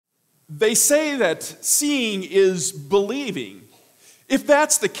They say that seeing is believing. If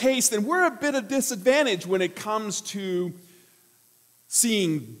that's the case, then we're a bit of disadvantage when it comes to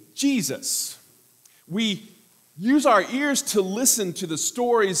seeing Jesus. We use our ears to listen to the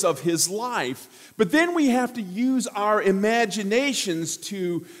stories of his life, but then we have to use our imaginations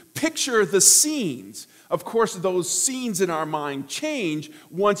to picture the scenes. Of course, those scenes in our mind change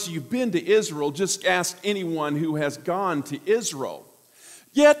once you've been to Israel. Just ask anyone who has gone to Israel.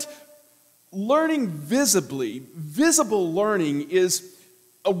 Yet, learning visibly, visible learning is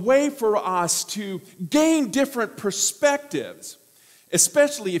a way for us to gain different perspectives,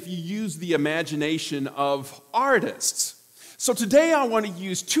 especially if you use the imagination of artists. So today I want to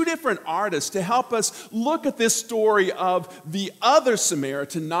use two different artists to help us look at this story of the other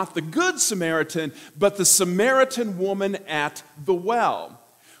Samaritan, not the good Samaritan, but the Samaritan woman at the well.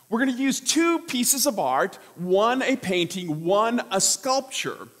 We're going to use two pieces of art, one a painting, one a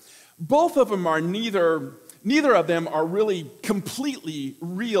sculpture. Both of them are neither of them are really completely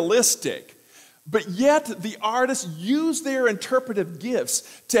realistic. But yet the artists use their interpretive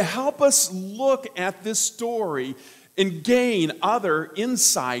gifts to help us look at this story and gain other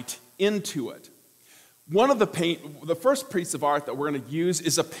insight into it. The first piece of art that we're going to use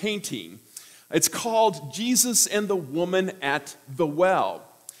is a painting. It's called Jesus and the Woman at the Well.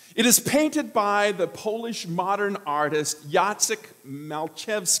 It is painted by the Polish modern artist Jacek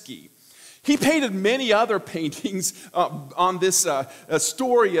Malczewski. He painted many other paintings on this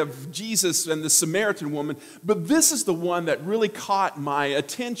story of Jesus and the Samaritan woman, but this is the one that really caught my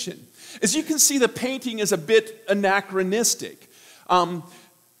attention. As you can see, the painting is a bit anachronistic.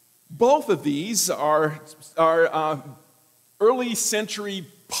 Both of these are early century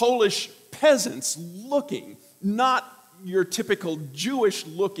Polish peasants looking, not your typical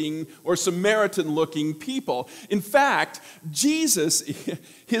Jewish-looking or Samaritan-looking people. In fact, Jesus,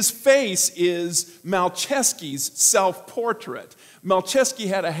 his face is Malczewski's self-portrait. Malczewski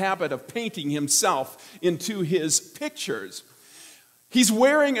had a habit of painting himself into his pictures. He's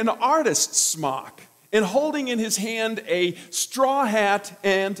wearing an artist's smock and holding in his hand a straw hat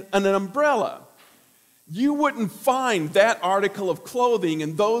and an umbrella. You wouldn't find that article of clothing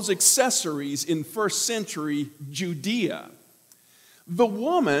and those accessories in first century Judea. The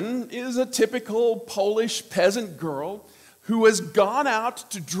woman is a typical Polish peasant girl who has gone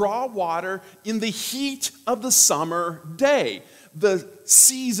out to draw water in the heat of the summer day, the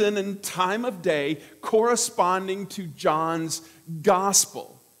season and time of day corresponding to John's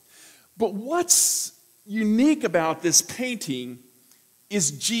gospel. But what's unique about this painting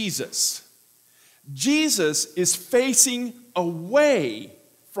is Jesus. Jesus is facing away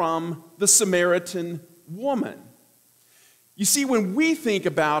from the Samaritan woman. You see, when we think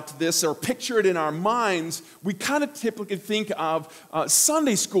about this or picture it in our minds, we kind of typically think of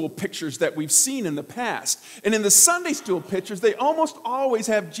Sunday school pictures that we've seen in the past. And in the Sunday school pictures, they almost always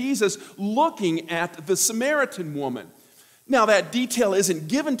have Jesus looking at the Samaritan woman. Now, that detail isn't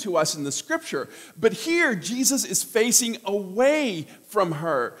given to us in the scripture, but here Jesus is facing away from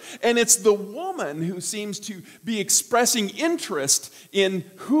her. And it's the woman who seems to be expressing interest in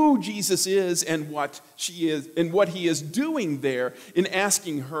who Jesus is and what she is and what he is doing there in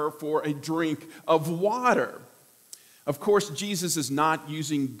asking her for a drink of water. Of course, Jesus is not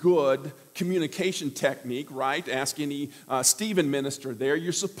using good communication technique, right? Ask any Stephen minister there.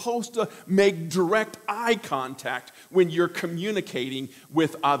 You're supposed to make direct eye contact when you're communicating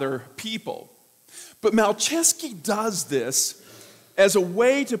with other people. But Malczewski does this as a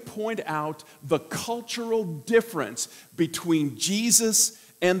way to point out the cultural difference between Jesus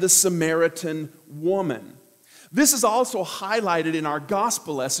and the Samaritan woman. This is also highlighted in our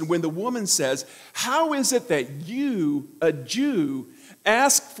gospel lesson when the woman says, "How is it that you, a Jew,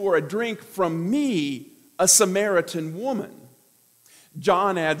 ask for a drink from me, a Samaritan woman?"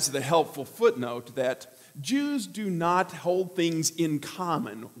 John adds the helpful footnote that Jews do not hold things in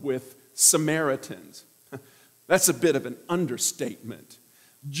common with Samaritans. That's a bit of an understatement.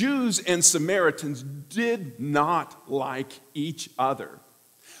 Jews and Samaritans did not like each other.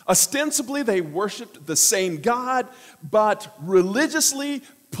 Ostensibly, they worshiped the same God, but religiously,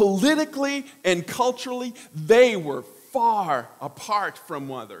 politically, and culturally, they were far apart from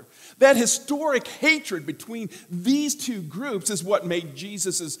one another. That historic hatred between these two groups is what made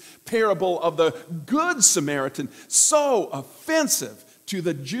Jesus' parable of the Good Samaritan so offensive to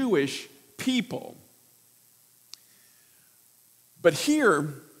the Jewish people. But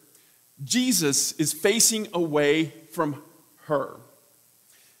here, Jesus is facing away from her.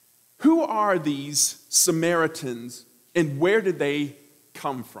 Who are these Samaritans and where did they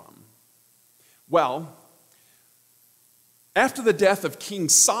come from? Well, After the death of King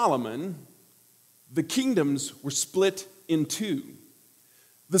Solomon, the kingdoms were split in two.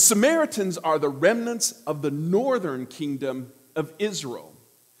 The Samaritans are the remnants of the northern kingdom of Israel.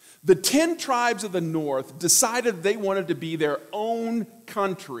 The 10 tribes of the north decided they wanted to be their own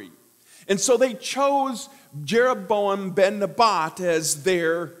country. And so they chose Jeroboam ben Nebat as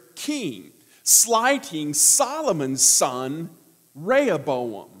their king, slighting Solomon's son,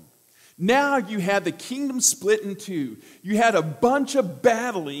 Rehoboam. Now you had the kingdom split in two. You had a bunch of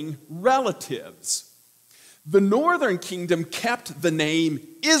battling relatives. The northern kingdom kept the name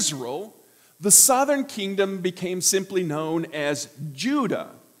Israel. The southern kingdom became simply known as Judah.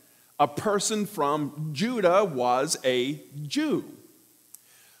 A person from Judah was a Jew.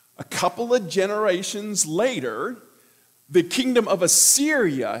 A couple of generations later, the kingdom of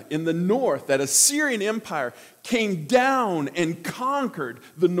Assyria in the north, that Assyrian empire, came down and conquered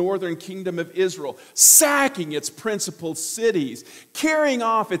the northern kingdom of Israel, sacking its principal cities, carrying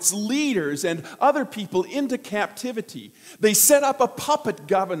off its leaders and other people into captivity. They set up a puppet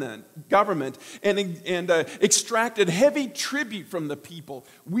government and extracted heavy tribute from the people.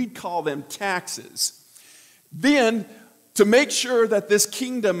 We'd call them taxes. Then, to make sure that this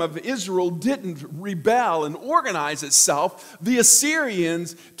kingdom of Israel didn't rebel and organize itself, the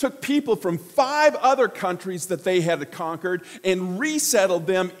Assyrians took people from 5 other countries that they had conquered and resettled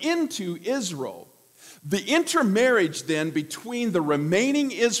them into Israel. The intermarriage then between the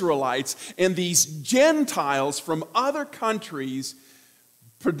remaining Israelites and these Gentiles from other countries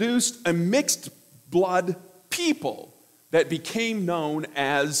produced a mixed blood people that became known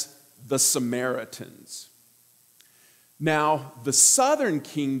as the Samaritans. Now, the southern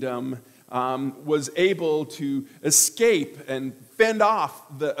kingdom was able to escape and fend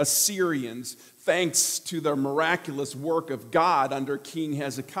off the Assyrians thanks to the miraculous work of God under King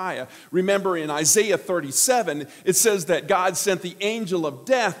Hezekiah. Remember in Isaiah 37, it says that God sent the angel of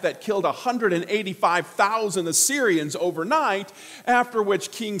death that killed 185,000 Assyrians overnight, after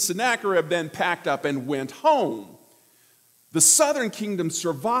which King Sennacherib then packed up and went home. The southern kingdom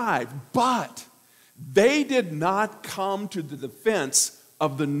survived, but they did not come to the defense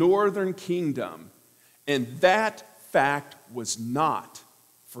of the northern kingdom, and that fact was not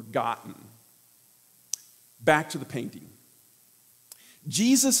forgotten. Back to the painting.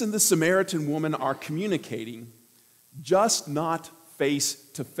 Jesus and the Samaritan woman are communicating, just not face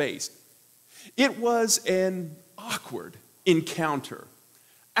to face. It was an awkward encounter,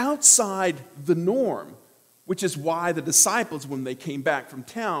 outside the norm, which is why the disciples, when they came back from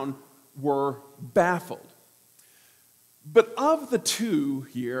town, were baffled. But of the two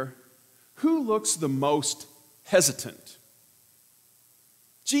here, who looks the most hesitant?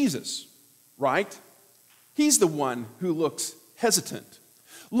 Jesus, right? He's the one who looks hesitant.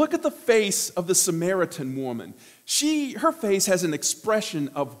 Look at the face of the Samaritan woman. Her face has an expression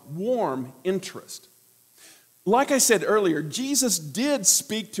of warm interest. Like I said earlier, Jesus did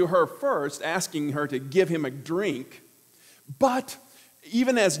speak to her first, asking her to give him a drink, but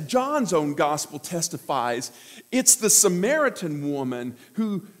even as John's own gospel testifies, it's the Samaritan woman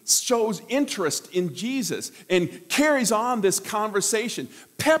who shows interest in Jesus and carries on this conversation,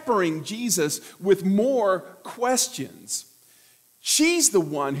 peppering Jesus with more questions. She's the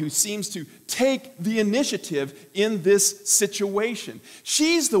one who seems to take the initiative in this situation.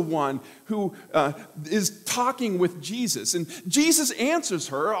 She's the one who is talking with Jesus. And Jesus answers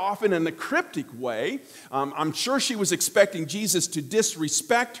her, often in a cryptic way. I'm sure she was expecting Jesus to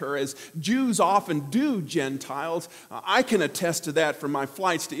disrespect her, as Jews often do Gentiles. I can attest to that from my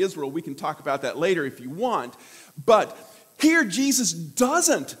flights to Israel. We can talk about that later if you want. But here Jesus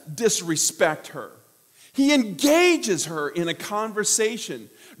doesn't disrespect her. He engages her in a conversation,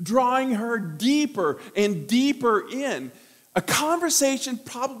 drawing her deeper and deeper in. A conversation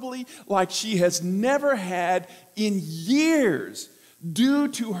probably like she has never had in years due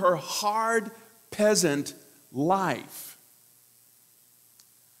to her hard peasant life.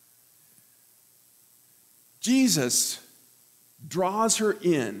 Jesus draws her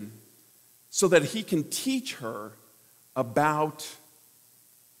in so that he can teach her about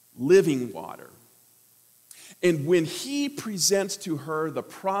living water. And when he presents to her the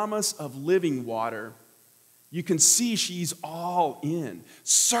promise of living water, you can see she's all in.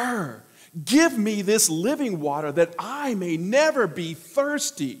 Sir, give me this living water that I may never be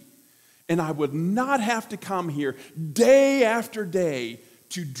thirsty, and I would not have to come here day after day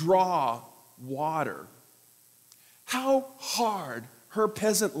to draw water. How hard her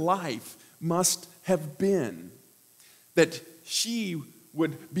peasant life must have been that she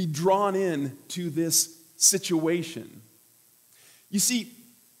would be drawn in to this situation. You see,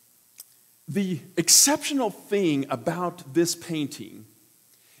 The exceptional thing about this painting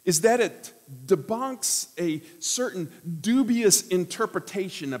is that it debunks a certain dubious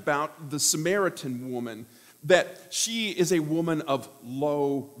interpretation about the Samaritan woman, that she is a woman of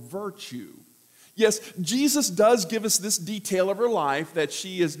low virtue. Yes, Jesus does give us this detail of her life, that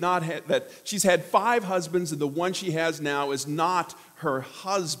that she's had 5 husbands and the one she has now is not her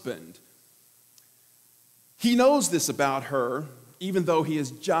husband. He knows this about her, even though he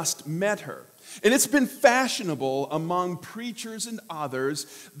has just met her. And it's been fashionable among preachers and others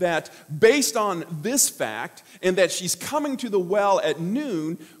that based on this fact, and that she's coming to the well at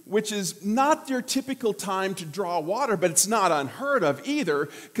noon, which is not your typical time to draw water, but it's not unheard of either,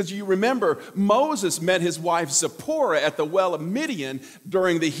 because you remember Moses met his wife Zipporah at the well of Midian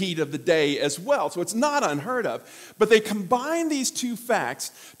during the heat of the day as well. So it's not unheard of. But they combine these two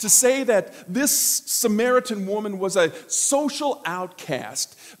facts to say that this Samaritan woman was a social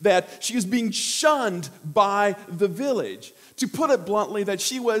outcast, that she was being shunned by the village. To put it bluntly, that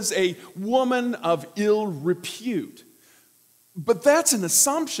she was a woman of ill repute. But that's an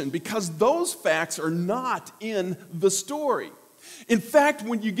assumption, because those facts are not in the story. In fact,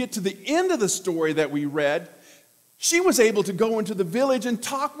 when you get to the end of the story that we read, she was able to go into the village and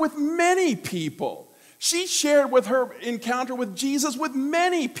talk with many people. She shared with her encounter with Jesus with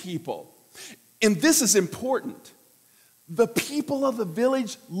many people. And this is important. The people of the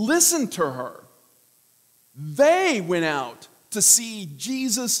village listened to her. They went out to see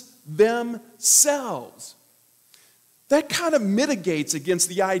Jesus themselves. That kind of mitigates against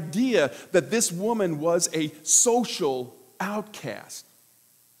the idea that this woman was a social outcast.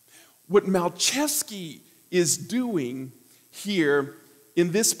 What Malczewski is doing here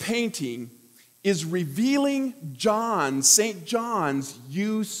in this painting is revealing St. John's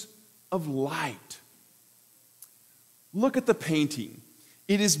use of light. Look at the painting.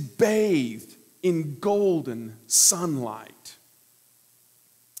 It is bathed in golden sunlight.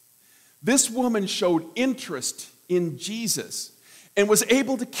 This woman showed interest in Jesus and was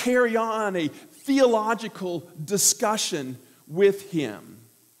able to carry on a theological discussion with him.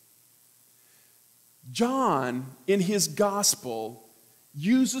 John, in his gospel,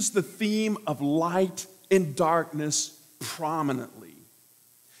 uses the theme of light and darkness prominently.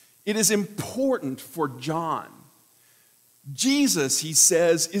 It is important for John. Jesus, he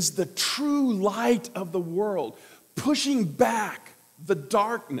says, is the true light of the world, pushing back the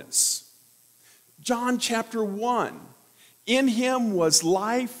darkness. John chapter 1, in him was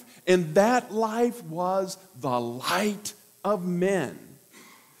life, and that life was the light of men.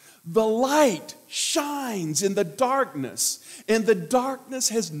 The light shines in the darkness, and the darkness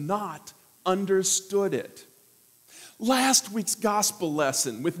has not understood it. Last week's gospel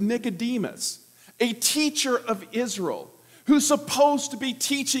lesson with Nicodemus, a teacher of Israel, who's supposed to be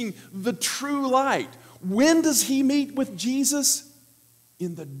teaching the true light. When does he meet with Jesus?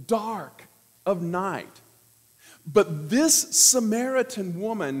 In the dark of night. But this Samaritan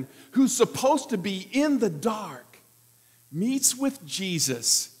woman, who's supposed to be in the dark, meets with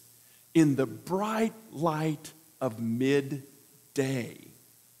Jesus in the bright light of midday.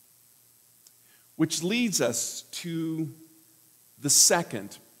 Which leads us to the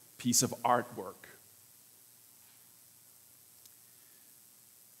second piece of artwork.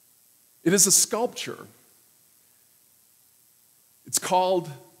 It is a sculpture. It's called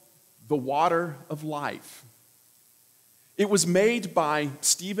The Water of Life. It was made by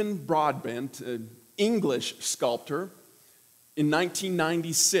Stephen Broadbent, an English sculptor, in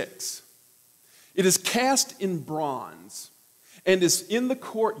 1996. It is cast in bronze and is in the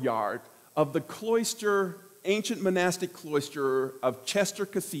courtyard of the ancient monastic cloister of Chester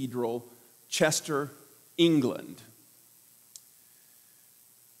Cathedral, Chester, England.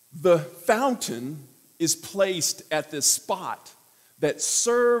 The fountain is placed at this spot that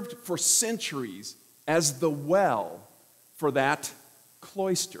served for centuries as the well for that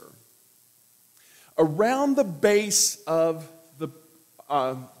cloister. Around the base of the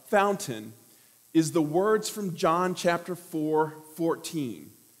fountain is the words from John chapter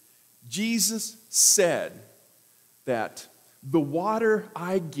 4:14. Jesus said that the water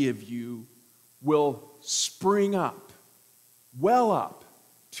I give you will spring up, well up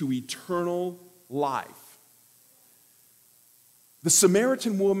to eternal life. The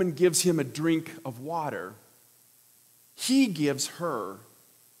Samaritan woman gives him a drink of water. He gives her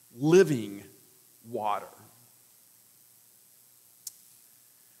living water.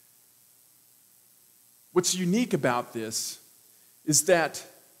 What's unique about this is that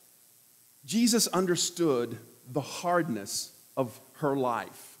Jesus understood the hardness of her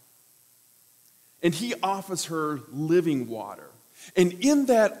life. And he offers her living water. And in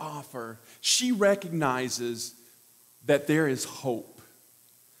that offer, she recognizes that there is hope,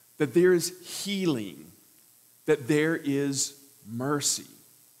 that there is healing, that there is mercy.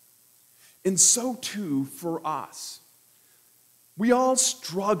 And so too for us. We all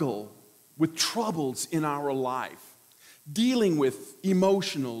struggle with troubles in our life, dealing with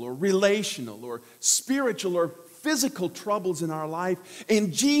emotional or relational or spiritual or physical troubles in our life.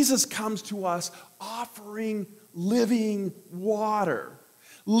 And Jesus comes to us offering living water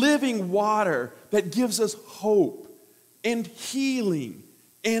that gives us hope and healing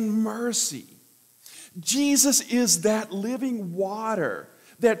and mercy. Jesus is that living water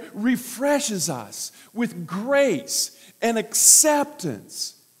that refreshes us with grace and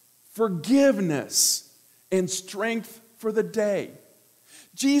acceptance, forgiveness, and strength for the day.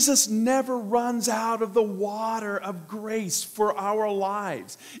 Jesus never runs out of the water of grace for our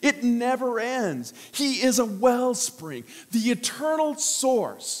lives. It never ends. He is a wellspring, the eternal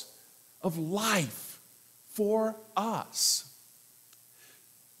source of life for us.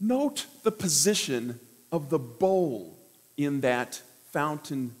 Note the position of the bowl in that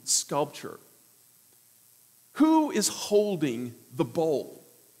fountain sculpture. Who is holding the bowl?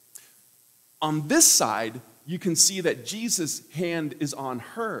 On this side, you can see that Jesus' hand is on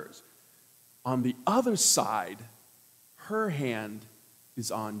hers. On the other side, her hand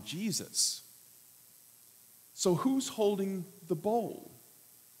is on Jesus. So who's holding the bowl?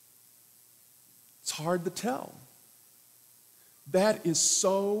 It's hard to tell. That is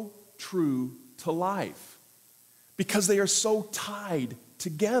so true to life because they are so tied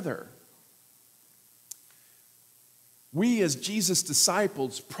together. We, as Jesus'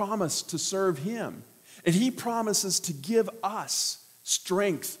 disciples, promise to serve him, and he promises to give us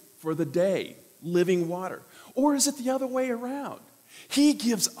strength for the day, living water. Or is it the other way around? He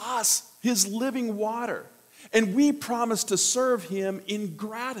gives us his living water, and we promise to serve him in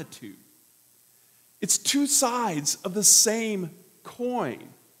gratitude. It's two sides of the same coin.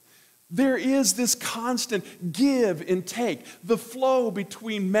 There is this constant give and take, the flow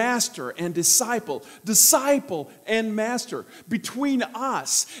between master and disciple and master, between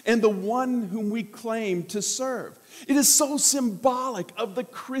us and the one whom we claim to serve. It is so symbolic of the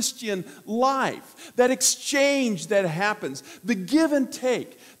Christian life, that exchange that happens, the give and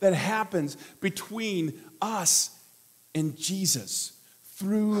take that happens between us and Jesus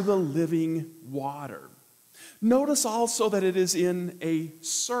through the living water. Notice also that it is in a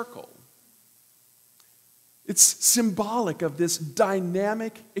circle. It's symbolic of this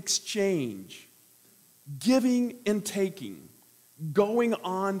dynamic exchange, giving and taking, going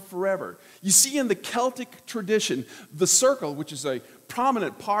on forever. You see, in the Celtic tradition, the circle, which is a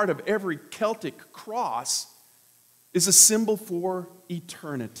prominent part of every Celtic cross, is a symbol for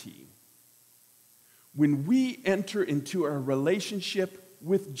eternity. When we enter into a relationship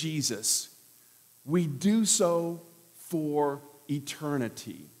with Jesus, we do so for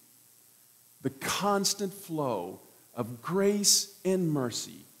eternity. The constant flow of grace and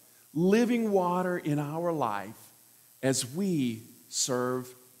mercy, living water in our life as we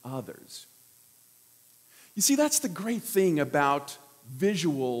serve others. You see, that's the great thing about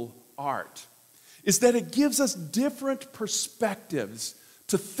visual art, is that it gives us different perspectives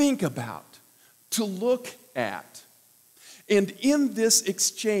to think about, to look at. And in this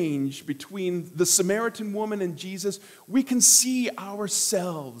exchange between the Samaritan woman and Jesus, we can see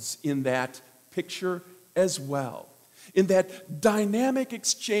ourselves in that picture as well, in that dynamic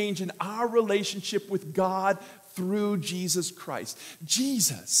exchange in our relationship with God through Jesus Christ.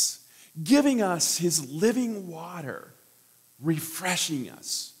 Jesus giving us his living water, refreshing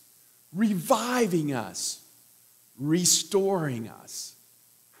us, reviving us, restoring us,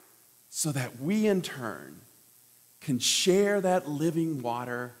 so that we in turn can share that living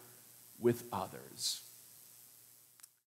water with others.